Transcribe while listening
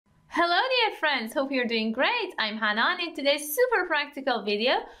Hello dear friends, hope you're doing great. I'm Hannah and in today's super practical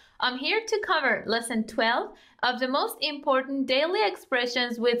video, I'm here to cover lesson 12 of the most important daily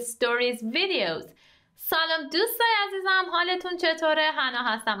expressions with stories videos. سلام دوستای عزیزم، حالتون چطوره؟ حنا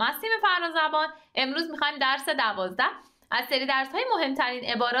هستم از تیم فرازبان. امروز میخوایم درس 12 از سری درس های مهمترین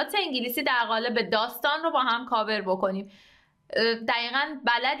عبارات انگلیسی در قالب داستان رو با هم کاور بکنیم. دقیقاً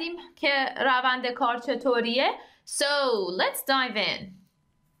بلدیم که روند کار چطوریه. So let's dive in.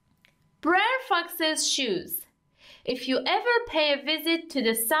 Brer Fox's shoes. If you ever pay a visit to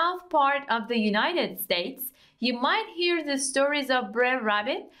the south part of the United States, you might hear the stories of Brer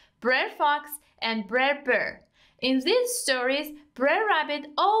Rabbit, Brer Fox, and Brer Bear. In these stories, Brer Rabbit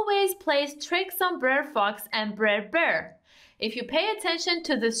always plays tricks on Brer Fox and Brer Bear. If you pay attention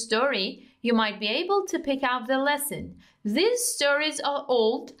to the story, you might be able to pick out the lesson. These stories are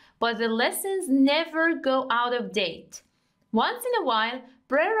old, but the lessons never go out of date. Once in a while,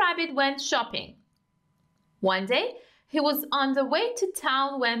 Brer Rabbit went shopping. One day, he was on the way to town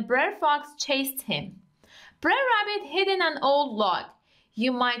when Brer Fox chased him. Brer Rabbit hid in an old log.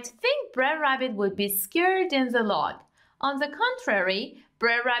 You might think Brer Rabbit would be scared in the log. On the contrary,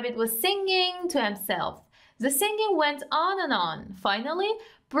 Brer Rabbit was singing to himself. The singing went on and on. Finally,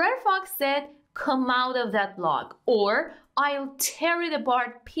 Brer Fox said, "Come out of that log, or I'll tear it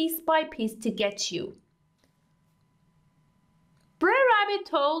apart piece by piece to get you." Brer Rabbit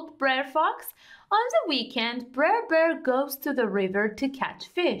told Brer Fox, "On the weekend, Brer Bear goes to the river to catch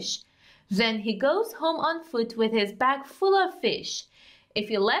fish. Then he goes home on foot with his bag full of fish. If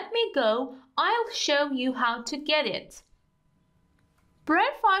you let me go, I'll show you how to get it."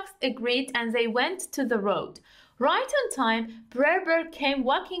 Brer Fox agreed and they went to the road. Right on time, Brer Bear came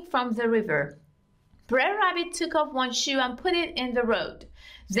walking from the river. Brer Rabbit took off one shoe and put it in the road.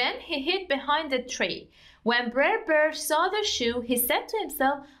 Then he hid behind a tree. When Brer Bear saw the shoe, he said to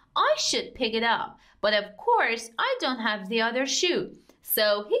himself, "I should pick it up, but of course I don't have the other shoe." So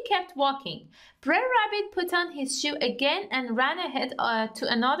he kept walking. Brer Rabbit put on his shoe again and ran ahead to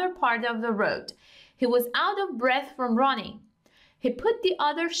another part of the road. He was out of breath from running. He put the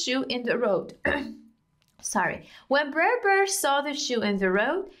other shoe in the road. When Brer Bear saw the shoe in the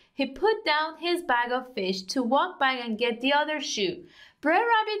road, he put down his bag of fish to walk back and get the other shoe. Brer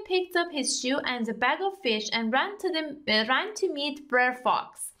Rabbit picked up his shoe and the bag of fish and ran to meet Brer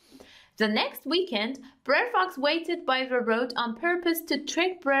Fox. The next weekend, Brer Fox waited by the road on purpose to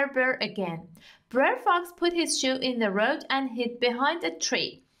trick Brer Bear again. Brer Fox put his shoe in the road and hid behind a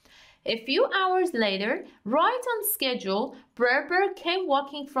tree. A few hours later, right on schedule, Brer Bear came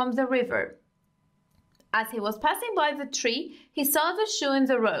walking from the river. As he was passing by the tree, he saw the shoe in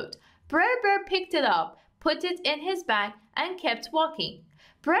the road. Brer Bear picked it up, put it in his bag, and kept walking.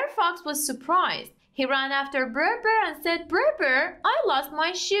 Brer Fox was surprised. He ran after Brer Bear and said, "Brer Bear, I lost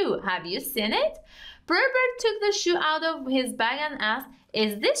my shoe. Have you seen it?" Brer Bear took the shoe out of his bag and asked,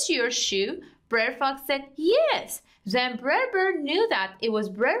 "Is this your shoe?" Brer Fox said, "Yes." Then Brer Bear knew that it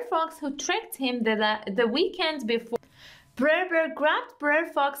was Brer Fox who tricked him the weekend before. Brer Bear grabbed Brer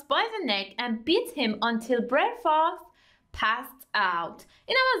Fox by the neck and beat him until Brer Fox passed out.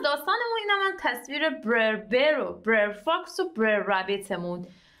 اینم از داستانمون، اینم از تصویر برر بر و برر فاکس و برر رابیتمون.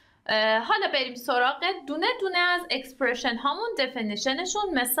 حالا بریم سراغ دونه دونه از اکسپرشن هامون،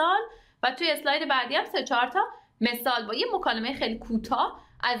 دفینیشنشون، مثال و توی اسلاید بعدی هم 3-4 تا مثال با یه مکالمه خیلی کوتاه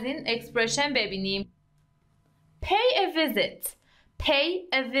از این اکسپرشن ببینیم. Pay a visit. Pay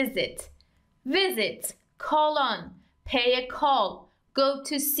a visit. Visit. Call on. Pay a call. Go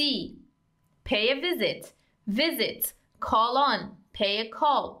to see. Pay a visit. Visit. Call on. Pay a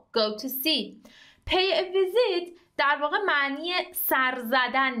call. Go to see. Pay a visit در واقع معنی سر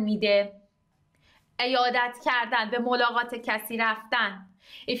زدن میده. عیادت کردن، به ملاقات کسی رفتن.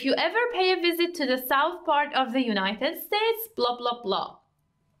 If you ever pay a visit to the south part of the United States, blah blah blah.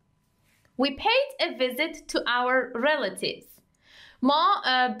 We paid a visit to our relatives. ما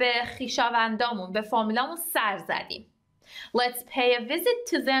به خویشاوندامون، به فامیلامون سر زدیم. Let's pay a visit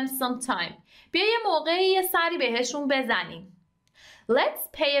to them sometime. بیا یه موقعی یه سری بهشون بزنیم.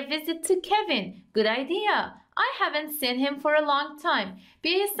 Let's pay a visit to Kevin. Good idea. I haven't seen him for a long time.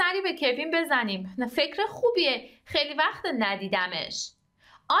 بیا یه سری به کوین بزنیم. فکر خوبیه. خیلی وقت ندیدمش.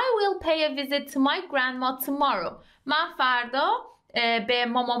 I will pay a visit to my grandma tomorrow. من فردا به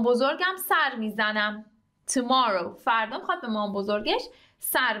مامان بزرگم سر میزنم. Tomorrow. فردا میخواد به مامان بزرگش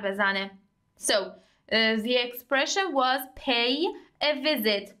سر بزنه. So, the expression was pay a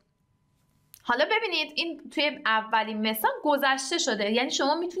visit. حالا ببینید این توی اولین مثال گذشته شده، یعنی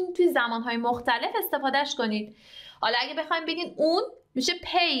شما میتونید توی زمانهای مختلف استفادهش کنید. حالا اگه بخوایم بگین اون میشه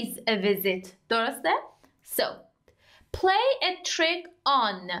pays a visit. درسته؟ So, play a trick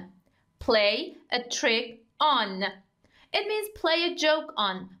on. play a trick on. It means play a joke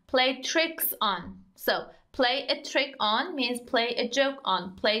on, play tricks on. So play a trick on means play a joke on,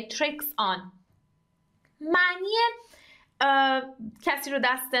 play tricks on. معنی کسی رو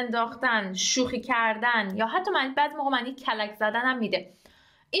دست انداختن، شوخی کردن یا حتی بعضی موقع معنی کلک زدن هم میده.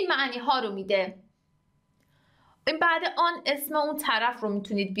 این معنی ها رو میده. این بعد آن اسم اون طرف رو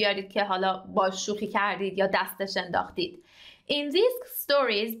میتونید بیارید که حالا با شوخی کردید یا دستش انداختید. In these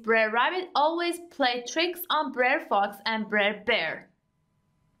stories, Brer Rabbit always played tricks on Brer Fox and Brer Bear.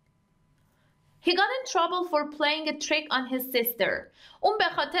 He got in trouble for playing a trick on his sister. اون به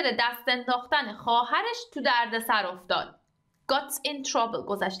خاطر دست انداختن خواهرش تو دردسر افتاد. Got in trouble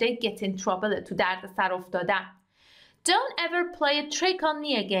گذشته get in trouble تو دردسر افتادن. Don't ever play a trick on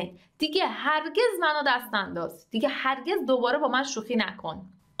me again. دیگه هرگز منو دست انداز. دیگه هرگز دوباره با من شوخی نکن.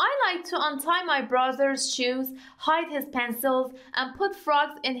 I like to untie my brother's shoes, hide his pencils, and put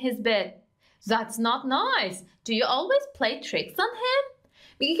frogs in his bed. That's not nice. Do you always play tricks on him?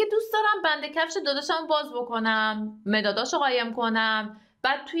 میگه که دوست دارم بند کفش داداشم باز بکنم، مداداشو قایم کنم،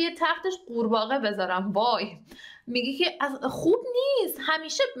 بعد توی تختش قورباغه بذارم. وای. میگه که خوب نیست.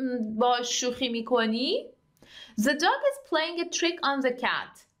 همیشه با شوخی میکنی. The dog is playing a trick on the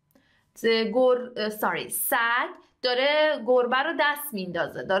cat. سگ داره گربه رو دست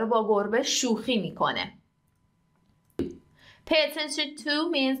میندازه. داره با گربه شوخی میکنه. Pay attention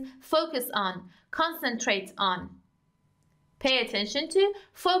to means focus on, concentrate on. Pay attention to,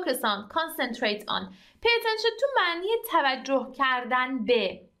 focus on, concentrate on. Pay attention to معنی توجه کردن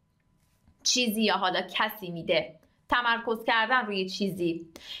به چیزی یا حالا کسی میده. تمرکز کردن روی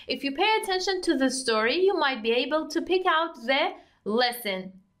چیزی. If you pay attention to the story, you might be able to pick out the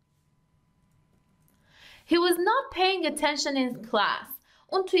lesson. He was not paying attention in class.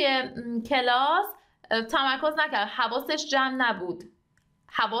 اون توی کلاس تمرکز نکرد. حواسش جمع نبود.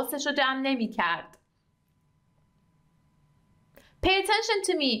 حواسش رو جمع نمی کرد. Pay attention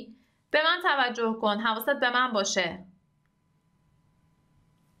to me. به من توجه کن. حواست به من باشه.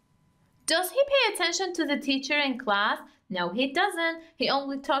 Does he pay attention to the teacher in class? No, he doesn't. He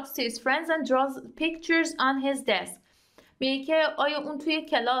only talks to his friends and draws pictures on his desk. میگه که آیا اون توی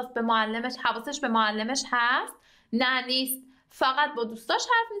کلاس به معلمش حواسش به معلمش هست؟ نه نیست. فقط با دوستاش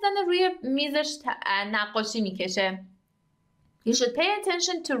حرف میزنه، روی میزش نقاشی میکشه. You should pay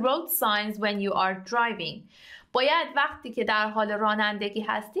attention to road signs when you are driving. باید وقتی که در حال رانندگی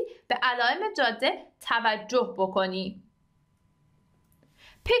هستی به علائم جاده توجه بکنی.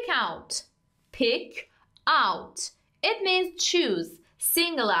 Pick out. Pick out. It means choose.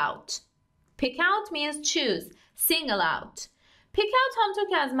 Single out. Pick out means choose. Single out. Pick out همونطور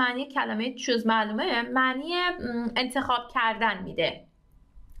که از معنی کلمه choose معلومه، معنی انتخاب کردن میده.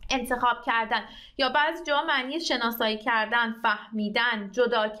 انتخاب کردن یا بعضی جاها معنی شناسایی کردن، فهمیدن،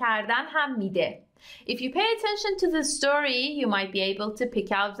 جدا کردن هم میده. If you pay attention to the story, you might be able to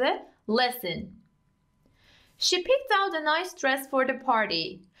pick out the lesson. She picked out a nice dress for the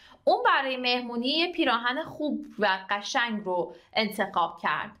party. اون برای مهمونی پیراهن خوب و قشنگ رو انتخاب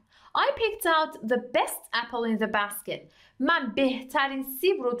کرد. I picked out the best apple in the basket. من بهترین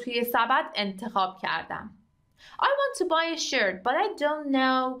سیب رو توی سبد انتخاب کردم. I want to buy a shirt, but I don't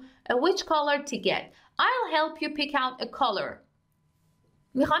know which color to get. I'll help you pick out a color.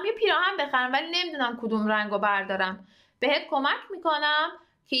 میخوام یه پیراهن بخرم ولی نمیدونم کدوم رنگ رو بردارم. بهت کمک میکنم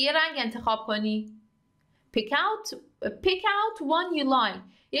که یه رنگ انتخاب کنی. Pick out one you like.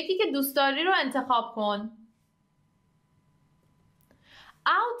 یکی که دوست داری رو انتخاب کن.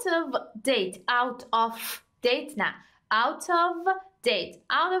 Out of date. Out of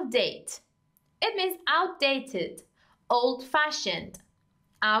date. It means outdated, old-fashioned.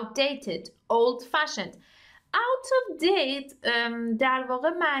 Outdated, old-fashioned. Out of date در واقع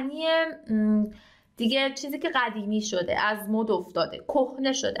معنی دیگه چیزی که قدیمی شده، از مد افتاده،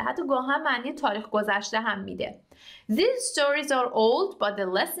 کهنه شده. حتی گاهی معنی تاریخ گذشته هم میده. These stories are old, but the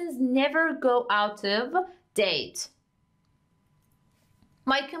lessons never go out of date.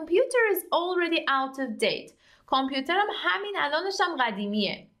 My computer is already out of date. کامپیوترم همین الانش هم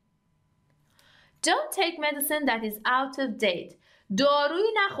قدیمیه. Don't take medicine that is out of date.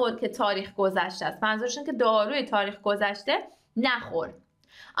 دارویی نخور که تاریخ گذشته است. منظورشون که داروی تاریخ گذشته نخور.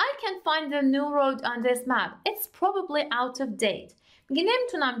 I can find the new road on this map. It's probably out of date. میگه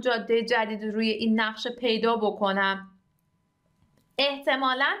نمیتونم جاده جدید روی این نقشه پیدا بکنم.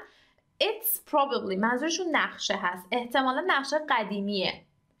 احتمالاً it's probably منظورشون نقشه هست. احتمالاً نقشه قدیمیه.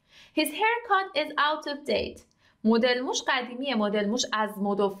 His haircut is out of date. مدل موش قدیمیه. مدل موش از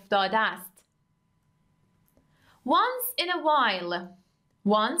مد افتاده است. Once in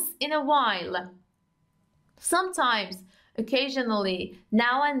a while. Sometimes. occasionally,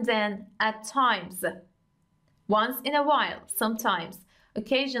 now and then, at times. Once in a while, sometimes,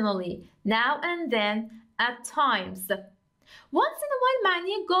 occasionally, now and then, at times. Once in a while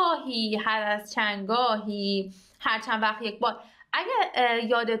معنی گاهی، هر از چند گاهی، هر چند وقت یک بار. اگر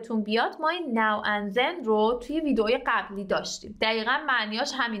یادتون بیاد ما این now and then رو توی ویدئوی قبلی داشتیم. دقیقا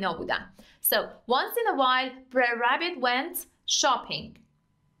معنیاش همینا بودن. So, once in a while, Brer Rabbit went shopping.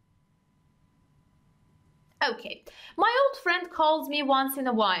 Okay. My old friend calls me once in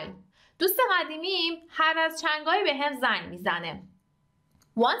a while. دوست قدیمیم هر از چندگاهی به هم زنگ میزنه.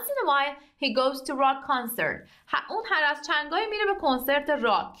 Once in a while he goes to rock concert. اون هر از چندگاهی میره به کنسرت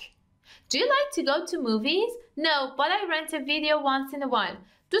راک. Do you like to go to movies? No, but I rent a video once in a while.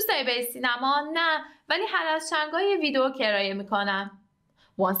 دوست داری بری سینما؟ نه، ولی هر از چندگاهی یه ویدیو کرایه میکنم.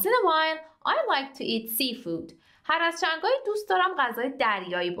 Once in a while I like to eat seafood. هر از چندگاهی دوست دارم غذای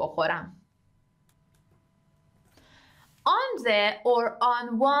دریایی بخورم. On the or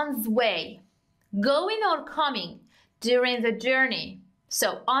on one's way, going or coming during the journey. So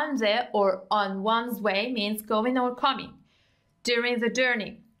on the or on one's way means going or coming during the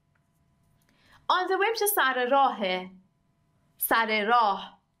journey. On the way میشه سر راهه، سر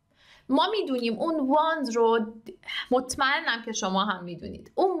راه. ما میدونیم اون ones رو، مطمئنم که شما هم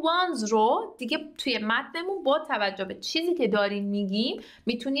میدونید، اون ones رو دیگه توی متنمون با توجه به چیزی که داریم میگیم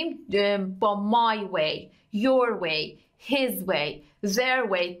میتونیم با my way, your way, his way, their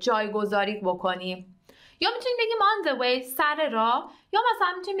way جایگذاری بکنیم. یا میتونیم بگیم on the way سر راه، یا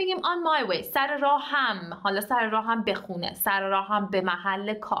مثلا میتونیم بگیم on my way سر راه هم، حالا سر راه هم به خونه، سر راه هم به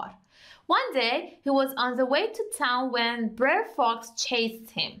محل کار. One day he was on the way to town when Brer Fox chased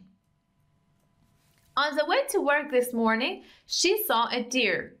him. On the way to work this morning, she saw a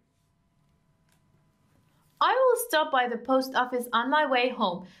deer. I will stop by the post office on my way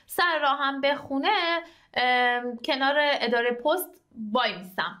home. سر راهم به خونه کنار اداره پست وای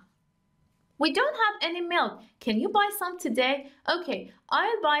میستم. We don't have any milk. Can you buy some today? Okay,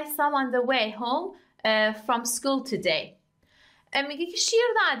 I'll buy some on the way home from school today. میگه که شیر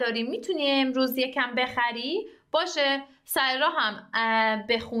نداریم، میتونی امروز یکم بخری؟ باشه، سر راه هم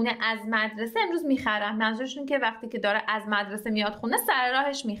به خونه از مدرسه امروز میخرم. منظورشون که وقتی که داره از مدرسه میاد خونه سر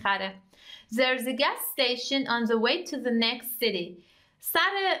راهش میخره. There's a gas station on the way to the next city.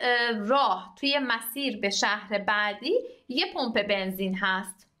 سر راه توی مسیر به شهر بعدی یه پمپ بنزین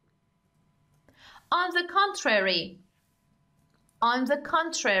هست. On the contrary. On the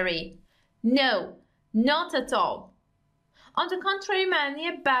contrary. No, not at all. On the contrary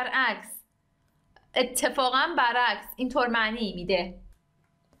معنی برعکس، اتفاقا برعکس، اینطور معنی میده.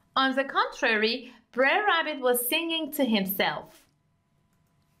 On the contrary, Brer Rabbit was singing to himself.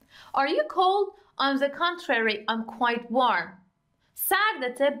 Are you cold? On the contrary, I'm quite warm.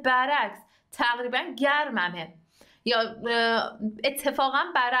 سردته؟ برعکس، تقریبا گرممه. یا اتفاقا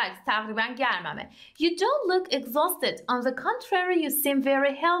برعکس، تقریبا گرممه. You don't look exhausted. On the contrary, you seem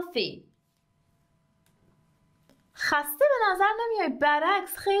very healthy. خسته به نظر نمیای،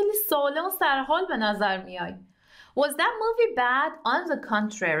 برعکس خیلی سالم و سرحال به نظر میای. Was that movie bad? On the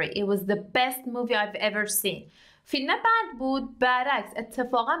contrary, it was the best movie I've ever seen. فیلم بد بود؟ برعکس،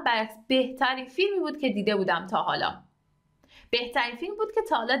 اتفاقا برعکس بهترین فیلمی بود که دیده بودم تا حالا. بهترین فیلم بود که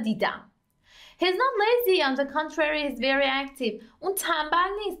تا حالا دیدم. He's not lazy. On the contrary, he's very active. اون تنبل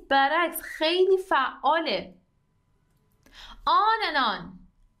نیست، برعکس خیلی فعاله. On and on.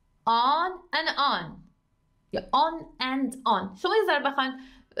 On and on. یا on and on. شما یه ذره بخواین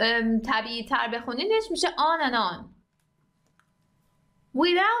طبیعی تر بخونینش میشه on and on.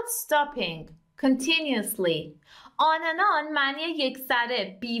 Without stopping. Continuously. On and on معنی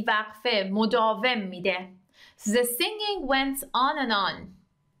یکسره، بیوقفه، مداوم میده. The singing went on and on.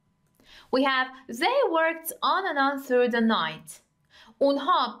 We have they worked on and on through the night.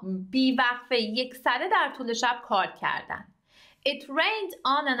 اونها بیوقفه یکسره در طول شب کار کردن. It rained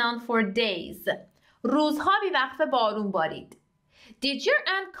on and on for days. روزها بیوقفه بارون بارید. Did your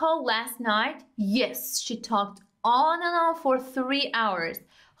aunt call last night? Yes, she talked on and on for 3 hours.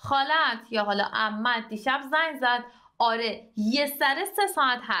 خالت یا حالا عمت دیشب زنگ زد. آره، یه سره 3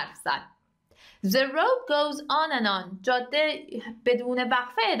 ساعت حرف زد. The road goes on and on. جاده بدون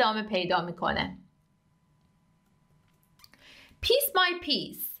وقفه ادامه پیدا میکنه. Piece by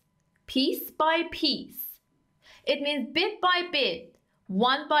piece. Piece by piece. It means bit by bit,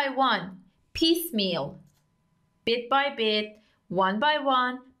 one by one, piecemeal. Bit by bit, one by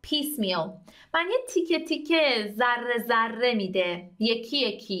one, piecemeal. معنی تیکه تیکه، ذره ذره میده، یکی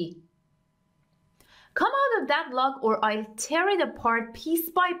یکی. Come out of that log or I'll tear it apart piece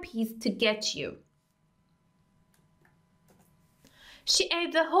by piece to get you. She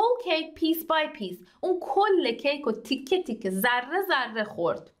ate the whole cake piece by piece. اون کل کیک رو تیکه تیکه ذره ذره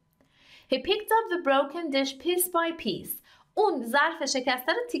خورد. He picked up the broken dish piece by piece. اون ظرف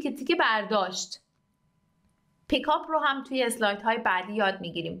شکسته رو تیکه تیکه برداشت. Pick up رو هم توی اسلاید های بعدی یاد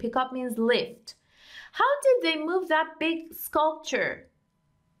میگیریم. Pick up means lift. How did they move that big sculpture?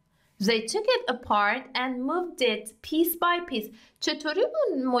 They took it apart and moved it piece by piece. چطوری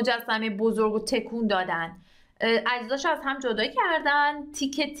اون مجسمه بزرگ رو تکون دادن؟ اجزاش از هم جدا کردن،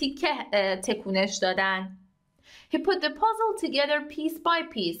 تیکه تیکه تکونش دادن. He put the puzzle together piece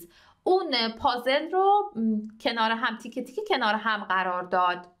by piece. اون پازل رو کنار هم تیکه تیکه کنار هم قرار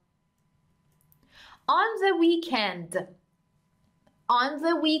داد. On the weekend. On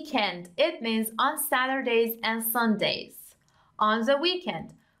the weekend. It means on Saturdays and Sundays. On the weekend.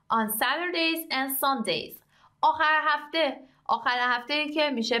 On Saturdays and Sundays. آخر هفته. آخر هفته که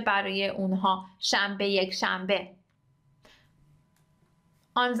میشه برای اونها شنبه یک شنبه.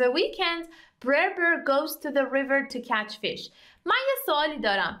 On the weekend, Brer goes to the river to catch fish. من یه سوالی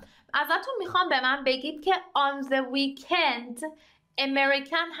دارم. ازتون میخوام به من بگید که on the weekend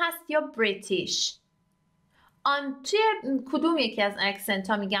امریکن هست یا بریتیش؟ توی کدوم یکی از اکسنت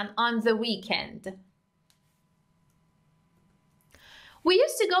ها میگن on the weekend؟ We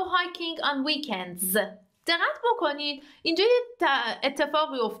used to go hiking on weekends. دقت بکنید اینجا یه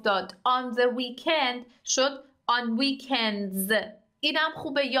اتفاقی افتاد. On the weekend شد on weekends. اینم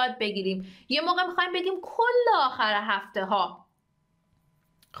خوبه یاد بگیریم. یه موقع میخوایم بگیم کل آخر هفته ها.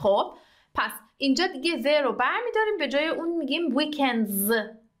 خب پس اینجا دیگه ز رو برمیداریم به جای اون میگیم weekends.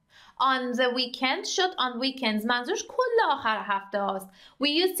 On the weekend شد on weekends. منظورش کل آخر هفته هاست. We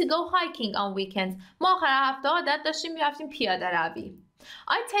used to go hiking on weekends. ما آخر هفته ها عادت داشتیم میرفتیم پیاده روی.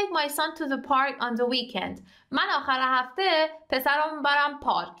 I take my son to the park on the weekend. من آخر هفته پسرم میبرم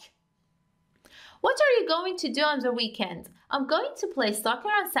پارک. What are you going to do on the weekend? I'm going to play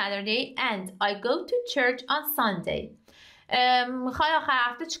soccer on Saturday and I go to church on Sunday. میخوای آخر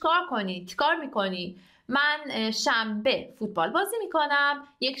هفته چیکار کنی؟ چیکار میکنی؟ من شنبه فوتبال بازی میکنم،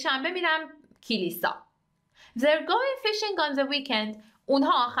 یک شنبه میرم کلیسا. They're going fishing on the weekend.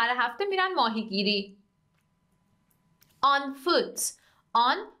 اونها آخر هفته میرن ماهیگیری. On foot.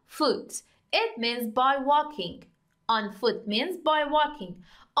 On foot. It means by walking. On foot means by walking.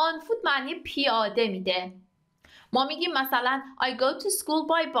 On foot معنی پیاده میده. ما میگیم مثلا I go to school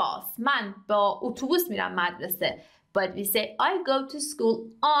by bus. من با اتوبوس میرم مدرسه. But we say I go to school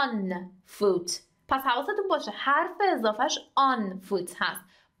on foot. پس حواستون باشه حرف اضافهش on foot هست.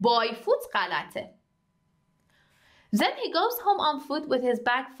 by foot غلطه. Then he goes home on foot with his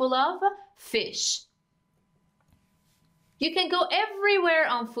bag full of fish. You can go everywhere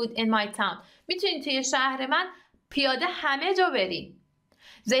on foot in my town. میتونید توی شهر من پیاده همه جا بری.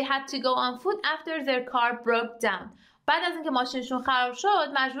 They had to go on foot after their car broke down. بعد از اینکه ماشینشون خراب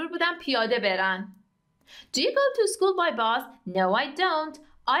شد مجبور بودن پیاده برن. Do you go to school by bus? No, I don't.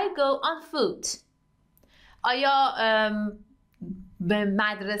 I go on foot. آیا به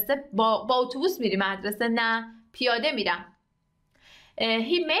مدرسه با اتوبوس میری مدرسه؟ نه، پیاده میرم.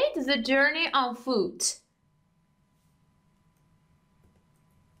 He made the journey on foot.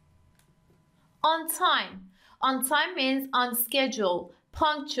 On time. On time means on schedule,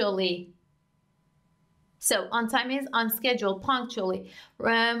 punctually. So on time means on schedule, punctually.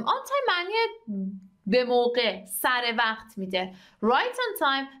 On time معنی به موقع، سر وقت میده. Right on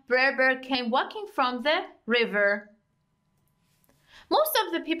time, Brer came walking from the river. Most of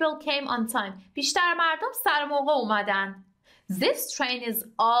the people came on time. بیشتر مردم سر موقع اومدن. This train is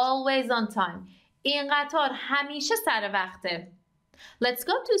always on time. این قطار همیشه سر وقته. Let's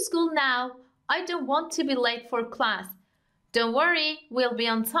go to school now. I don't want to be late for class. Don't worry, we'll be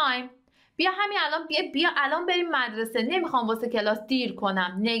on time. بیا همین الان بیا الان بریم مدرسه. نمیخوام واسه کلاس دیر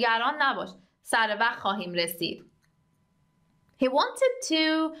کنم. نگران نباش. سر وقت خواهیم رسید. He wanted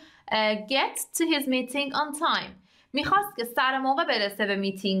to get to his meeting on time. میخواست که سر موقع برسه به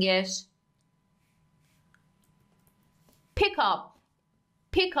میتینگش. Pick up.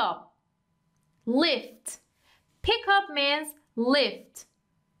 Pick up. Lift. Pick up means lift.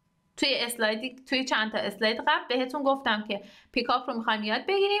 توی چند تا اسلاید قبل بهتون گفتم که پیک اپ رو میخوایم یاد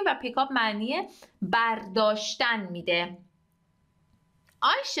بگیریم و پیک اپ معنی برداشتن میده.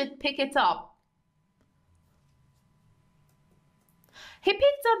 I should pick it up. He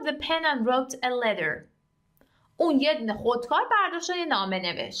picked up the pen and wrote a letter. اون یه دونه خودکار برداشت و یه نامه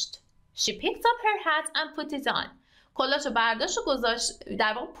نوشت. She picked up her hat and put it on. کلاشو برداشت و گذاشت،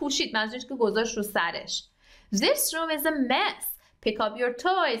 در واقع پوشید، منظورش که گذاشت رو سرش. This room is a mess. Pick up your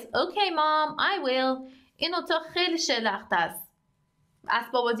toys. Okay, mom, I will. این اتاق خیلی شلخته است.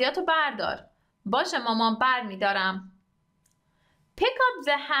 اسباب بازیاتو بردار. باشه مامان، برمیدارم. Pick up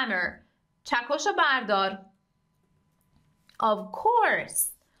the hammer. چکشو بردار. Of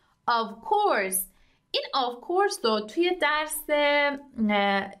course. Of course. این of course رو توی درس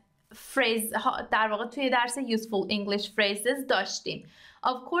در واقع توی درس useful English phrases داشتیم.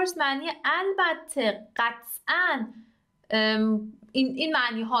 Of course معنی البته، قطعاً، این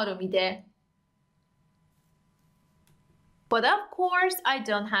معنی ها رو میده. But of course I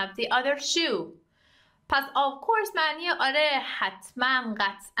don't have the other shoe. پس of course معنی آره، حتما،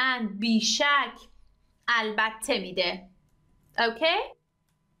 قطعاً، بیشک، البته میده. Okay?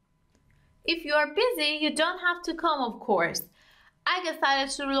 If you are busy, you don't have to come of course. اگه سر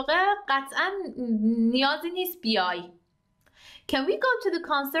شلوغه قطعاً نیازی نیست بیای. Can we go to the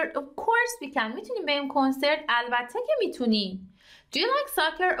concert? Of course we can. میتونیم بریم کنسرت؟ البته که میتونیم. Do you like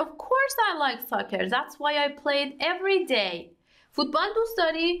soccer? Of course I like soccer. That's why I play it every day. فوتبال دوست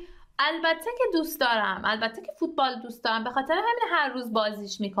داری؟ البته که دوست دارم. البته که فوتبال دوست دارم. به خاطر همین هر روز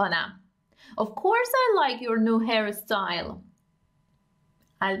بازیش میکنم. Of course I like your new hairstyle.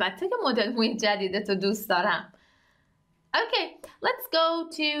 البته که مدل موی جدیدتو دوست دارم. Okay, let's go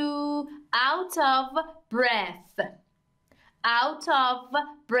to out of breath. Out of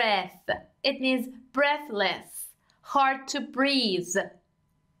breath. It means breathless. Hard to breathe.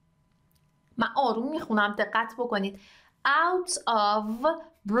 من آروم میخونم، دقت بکنید. Out of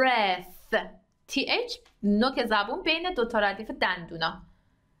breath. TH نوک زبون بین دو تا ردیف دندونا.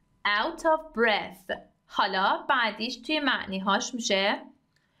 Out of breath. حالا بعدیش توی معنیهاش میشه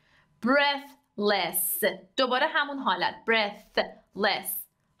breathless. دوباره همون حالت breathless.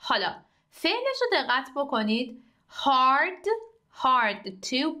 حالا فعلش رو دقت بکنید. hard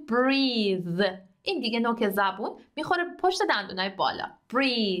to breathe. این دیگه نوک زبون میخوره پشت دندونای بالا.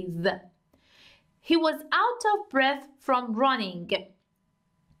 breathe. He was out of breath from running.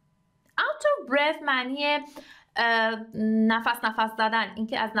 out of breath معنی نفس زدن،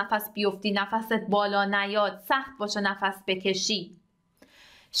 اینکه از نفس بیفتی، نفست بالا نیاد، سخت باشه نفس بکشی.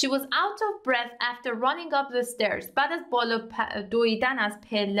 She was out of breath after running up the stairs. بعد از بالا دویدن از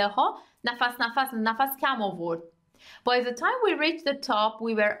پله ها نفس کم آورد. By the time we reached the top,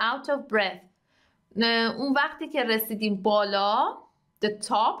 we were out of breath. اون وقتی که رسیدیم بالا، the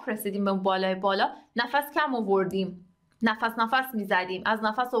top، رسیدیم به بالای بالا، نفس کم آوردیم. نفس میزدیم، از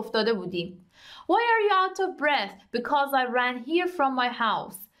نفس افتاده بودیم. Why are you out of breath? Because I ran here from my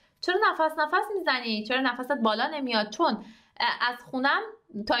house. چرا نفس میزنی؟ چرا نفست بالا نمیاد؟ چون از خونم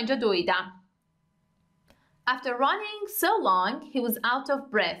تا اینجا دویدم. After running so long, he was out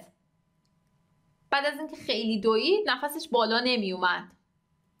of breath. بعد از اینکه خیلی دوید، نفسش بالا نمی اومد.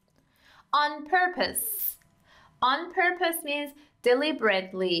 On purpose. On purpose means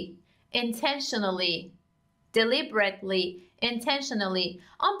deliberately, intentionally. Deliberately, intentionally.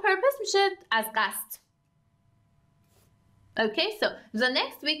 On purpose میشه از قصد. Okay, so the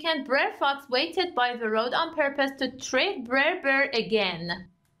next weekend, Brer Fox waited by the road on purpose to trick Brer Bear again.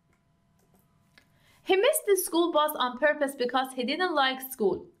 He missed the school bus on purpose because he didn't like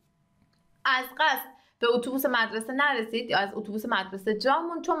school. از قصد به اتوبوس مدرسه نرسید یا از اتوبوس مدرسه جا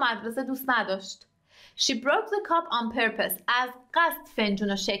موند چون مدرسه دوست نداشت. She broke the cup on purpose. از قصد فنجون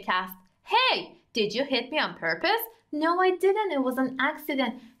رو شکست. Hey, did you hit me on purpose? No, I didn't. It was an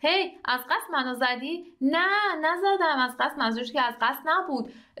accident. Hey, از قصد منو زدی؟ نه، نزدم. از قصد منظورش که از قصد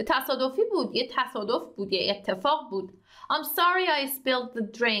نبود. تصادفی بود. یه تصادف بود. یه اتفاق بود. I'm sorry I spilled the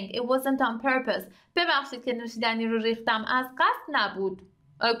drink. It wasn't on purpose. ببخشید که نوشیدنی رو ریختم. از قصد نبود.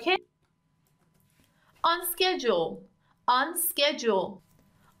 Okay? On schedule. On schedule.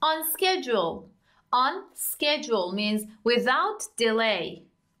 On schedule. On schedule means without delay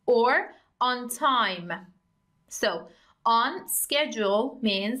or on time. So, on schedule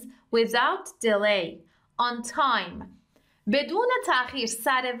means without delay, on time. بدون تأخیر،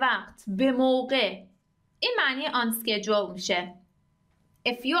 سر وقت، به موقع. این معنی on schedule میشه.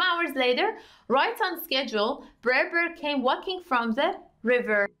 A few hours later, right on schedule, Brer Bear came walking from the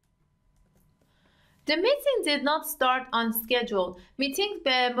river. The meeting did not start on schedule. Meeting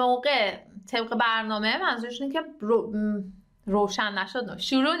به موقع، طبق برنامه، منظورش اینه که روشن نشد،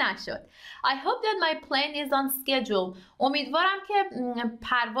 شروع نشد. I hope that my plane is on schedule. امیدوارم که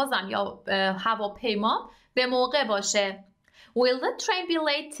پروازم یا هواپیمام به موقع باشه. Will the train be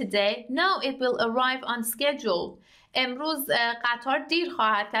late today? No, it will arrive on schedule. امروز قطار دیر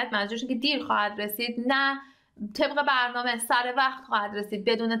خواهد کرد، منظورش اینه که دیر خواهد رسید. نه، طبق برنامه سر وقت خواهد رسید،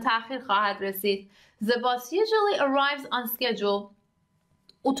 بدون تأخیر خواهد رسید. The bus usually arrives on schedule.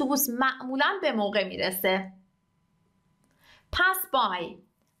 اتوبوس معمولاً به موقع میرسه. Pass by.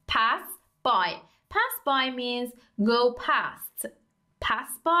 Pass by. Pass by means go past. Pass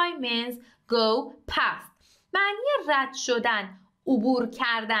by means go past. معنی رد شدن، عبور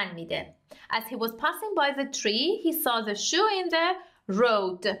کردن میده. As he was passing by the tree, he saw the shoe in the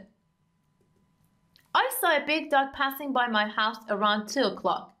road. I saw a big dog passing by my house around 2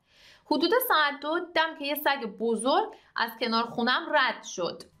 o'clock. حدود ساعت 2 دیدم که یه سگ بزرگ از کنار خونم رد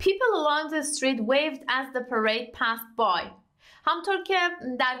شد. People along the street waved as the parade passed by. همطور که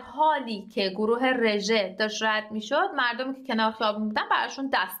در حالی که گروه رژه داشت رد میشد، مردمی که کنار خیابون بودن براشون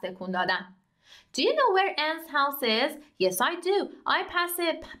دست تکون دادن. Do you know where Anne's house is? Yes, I do. I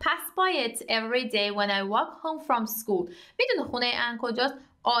pass by it every day when I walk home from school. میدونی خونه ان کجاست؟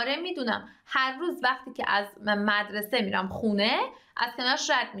 آره میدونم. هر روز وقتی که از مدرسه میرم خونه، از کنارش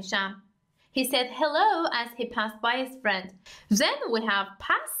رد میشم. He said hello as he passed by his friend. Then we have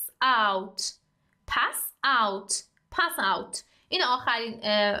pass out. Pass out. Pass out. این آخرین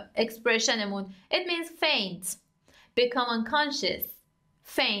expressionمون. It means faint. Become unconscious.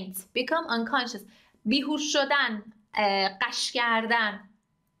 Faint. Become unconscious. بیهوش شدن. قش کردن.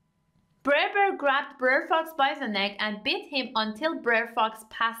 Brer Bear grabbed Brer Fox by the neck and beat him until Brer Fox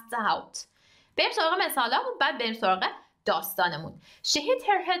passed out. بریم سراغ مثالامون، بعد بریم سراغ داستانمون. She hit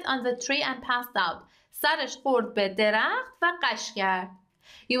her head on the tree and passed out. سرش خورد به درخت و قش کرد.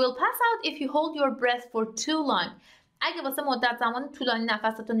 You will pass out if you hold your breath for too long. اگه واسه مدت زمان طولانی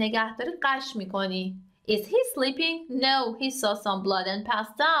نفستو نگه داری قش میکنی. Is he sleeping? No, he saw some blood and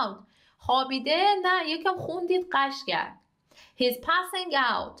passed out. خوابیده؟ نه، یکم خون دید قش کرد. He's passing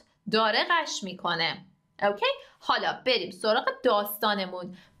out. داره قش میکنه. اوکی؟ حالا بریم سراغ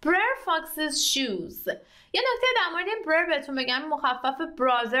داستانمون. Brer Fox's shoes. یه نکته در مورد این برر بهتون بگم، مخفف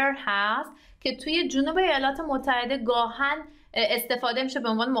برادر هست که توی جنوب ایالات متحده گاهن استفاده میشه به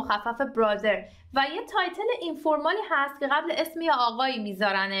عنوان مخفف برادر و یه تایتل اینفورمالی هست که قبل اسم یا آقایی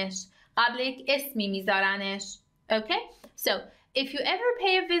میذارنش، قبل یک اسمی میذارنش. اوکی؟ So if you ever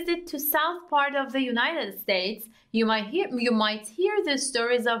pay a visit to south part of the United States, you might hear the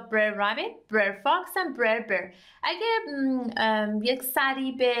stories of Brer Rabbit, Brer Fox and Brer Bear. اگه یک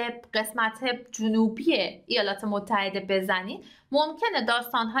سری به قسمت جنوبی ایالات متحده بزنید، ممکنه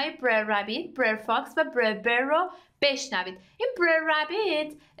داستان‌های Brer Rabbit, Brer Fox و Brer Bear رو بشنوید. این Brer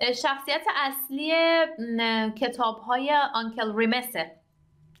Rabbit شخصیت اصلی کتاب‌های آنکل ریمسه.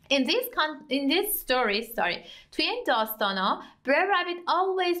 In this story, توی این داستانا Brer Rabbit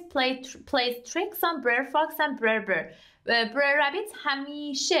always plays tricks on Brer Fox and Brer Bear. Brer Rabbit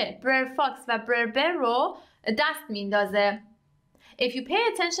همیشه Brer Fox و Brer Bear رو دست میندازه. If you pay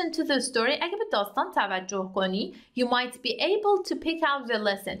attention to the story, اگه به داستان توجه کنی, you might be able to pick out the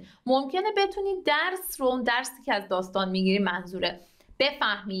lesson. ممکنه بتونی درسی که از داستان میگیری منظوره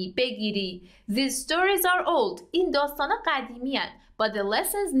بفهمی، بگیری. These stories are old. این داستانا قدیمی هستند. But the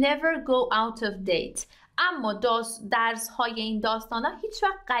lessons never go out of date. اما درس‌های این داستانا هیچ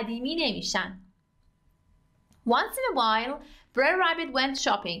وقت قدیمی نمیشن. Once in a while, Brer Rabbit went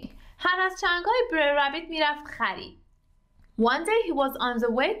shopping. هر از چندگاهی Brer Rabbit میرفت خرید. One day he was on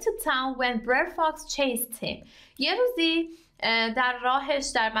the way to town when Brer Fox chased him. یه روزی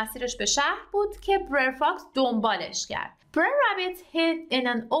در مسیرش به شهر بود که Brer Fox دنبالش کرد. Brer Rabbit hid in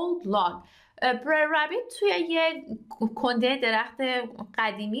an old log. Brer Rabbit توی یه کنده درخت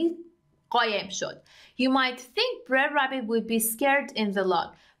قدیمی قایم شد. You might think Brer Rabbit would be scared in the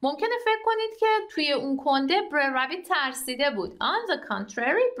log. ممکنه فکر کنید که توی اون کنده Brer Rabbit ترسیده بود. On the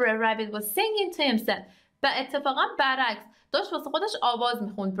contrary, Brer Rabbit was singing to himself. و اتفاقا برعکس داشت واسه خودش آواز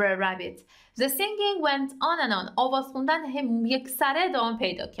میخوند Brer Rabbit. The singing went on and on. آواز خوندن یک سره ادامه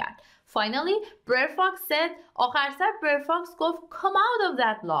پیدا کرد. Finally, Brer Fox said, آخر سر Brer Fox گفت come out of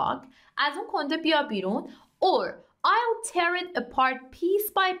that log. از اون کنده بیا بیرون. Or I'll tear it apart piece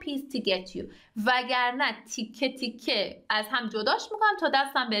by piece to get you. وگرنه تیکه تیکه از هم جداش میکنم تا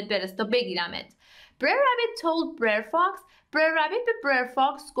دستم بهت برسه تا بگیرمت. Brer Rabbit told Brer Fox. Brer Rabbit به Brer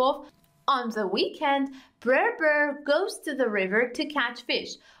Fox گفت On the weekend, Brer Bear goes to the river to catch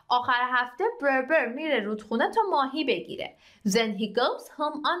fish. آخر هفته Brer Bear میره رودخونه تا ماهی بگیره. Then he goes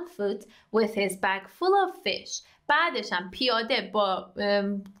home on foot with his bag full of fish. بعدش هم پیاده با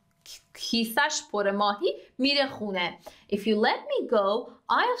کیسش پر ماهی میره خونه. If you let me go,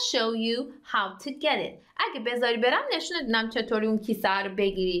 I'll show you how to get it. اگه بذاری برم نشون دادم چطوری اون کیسه رو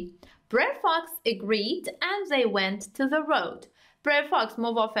بگیری. Brer Fox agreed and they went to the road. Brer Fox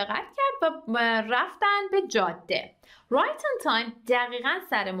موافقت کرد و رفتن به جاده. Right on time, دقیقاً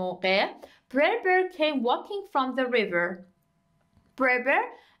سر موقع, Brer Bear came walking from the river. Brer Bear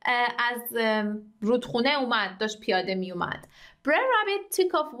از رودخونه اومد، داشت پیاده می اومد. Brer Rabbit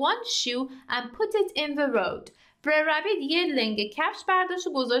took off one shoe and put it in the road. Brer Rabbit یه لنگ کفش برداشت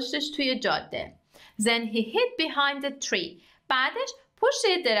و گذاشتش توی جاده. Then he hid behind the tree. بعدش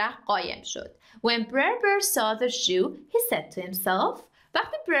پشت درخت قایم شد. When Berber saw the shoe, he said to himself.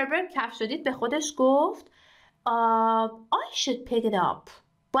 وقتی بربر کفش رو دید به خودش گفت I should pick it up.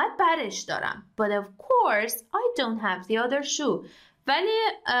 باید برش دارم. But of course I don't have the other shoe. ولی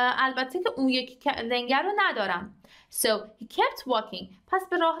البته که اون یکی لنگر رو ندارم. So he kept walking. پس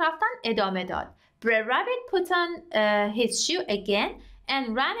به راه رفتن ادامه داد. Brer Rabbit put on his shoe again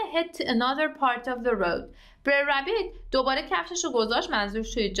and ran ahead to another part of the road. Brer Rabbit دوباره کفشش رو گذاشت، منظور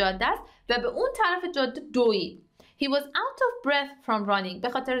توی جاده است، و به اون طرف جاده دوید. He was out of breath from running. به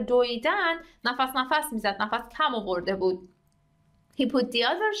خاطر دویدن نفس میزد، نفس کم آورده بود. He put the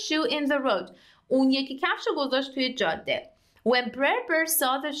other shoe in the road. اون یکی کفش رو گذاشت توی جاده. When Berber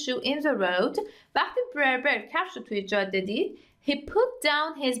saw the shoe in the road, وقتی بربر کفش رو توی جاده دید, he put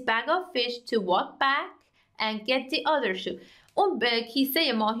down his bag of fish to walk back and get the other shoe. اون به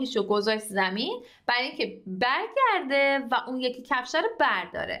کیسه ماهیش رو گذاشت زمین برای اینکه برگرده و اون یکی کفش رو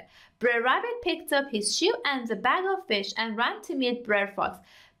برداره. Brer Rabbit picked up his shoe and the bag of fish and ran to meet Brer Fox.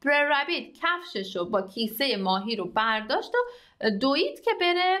 Brer Rabbit کفشش رو با کیسه ماهی رو برداشت و دوید که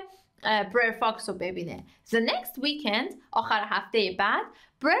بره برر فاکس رو ببینه. The next weekend, آخر هفته بعد,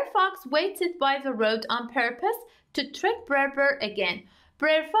 Brer Fox waited by the road on purpose to trick Berber again.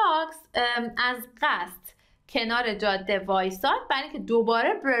 Brer Fox از قصد کنار جاده وایساد برای اینکه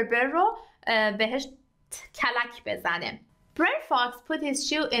دوباره بربر رو بهش کلک بزنه. Brer Fox put his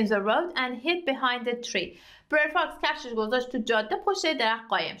shoe in the road and hid behind the tree. Brer Fox کفشش گذاشت تو جاده، پشت درخت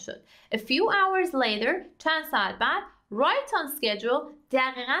قایم شد. A few hours later, چند ساعت بعد, right on schedule,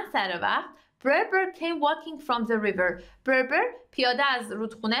 دقیقاً سر وقت, Berber came walking from the river. بربر پیاده از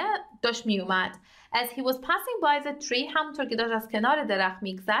رودخونه داشت می اومد. As he was passing by the tree, همونطور که داشت از کنار درخت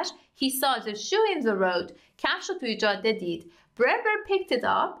میگذشت, he saw the shoe in the road. کفش رو توی جاده دید. Berber picked it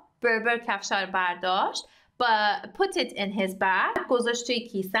up. بربر کفش رو برداشت. Put it in his bag. گذاشت توی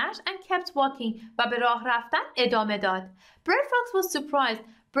کیسش and kept walking. و به راه رفتن ادامه داد. Brer Fox was surprised.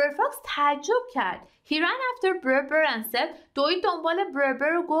 Brer Fox تعجب کرد. He ran after Berber and said, دوید دنبال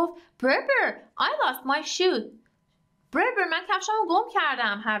بربر و گفت, Berber, I lost my shoe. بربر من کفشمو گم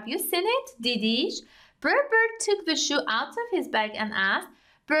کردم. Have you seen it? دیدیش؟ Berber took the shoe out of his bag and asked.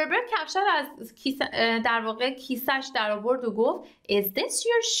 بربر کفش رو از در واقع کیسش در آورد و گفت, Is this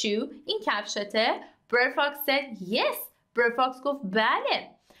your shoe? این کفشته؟ Brer Fox said, Yes. Brer Fox گفت بله.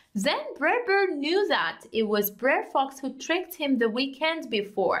 Then Berber knew that it was Brer Fox who tricked him the weekend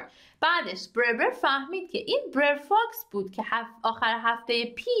before. بعدش بربر فهمید که این Brer Fox بود که آخر هفته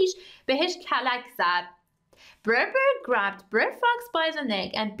پیش بهش کلک زد. Berber grabbed Brer Fox by the neck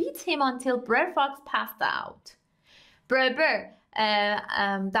and beat him until Brer Fox passed out. بربر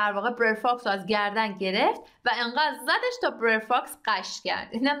در واقع Brer Fox رو از گردن گرفت و انقدر زدش تا Brer Fox قش کرد.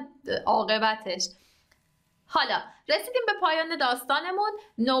 اینم عاقبتش. حالا رسیدیم به پایان داستانمون.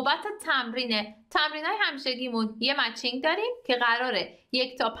 نوبت تمرینه. تمرینای همیشگیمون یه مچینگ داریم که قراره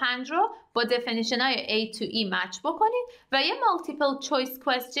 1 تا 5 رو با دفینیشن های A to E مچ بکنید و یه مالتیپل چویس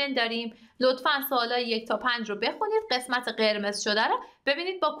کوئسچن داریم. لطفاً سوالای 1 تا 5 رو بخونید، قسمت قرمز شده رو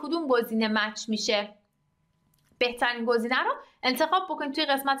ببینید با کدوم گزینه مچ میشه. بهترین گزینه رو انتخاب بکنید. توی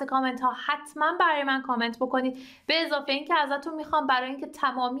قسمت کامنت ها حتما برای من کامنت بکنید. به اضافه این که ازتون میخوام برای اینکه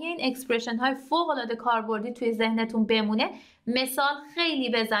تمامی این اکسپرشن های فوق العاده کاربردی توی ذهنتون بمونه، مثال خیلی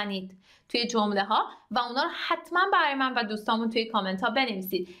بزنید توی جمله ها و اونا رو حتما برای من و دوستامون توی کامنت ها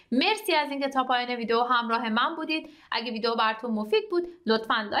بنویسید. مرسی از اینکه تا پایان ویدیو همراه من بودید. اگه ویدیو براتون مفید بود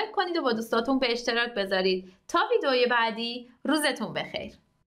لطفا لایک کنید و با دوستاتون به اشتراک بذارید. تا ویدیوی بعدی، روزتون بخیر.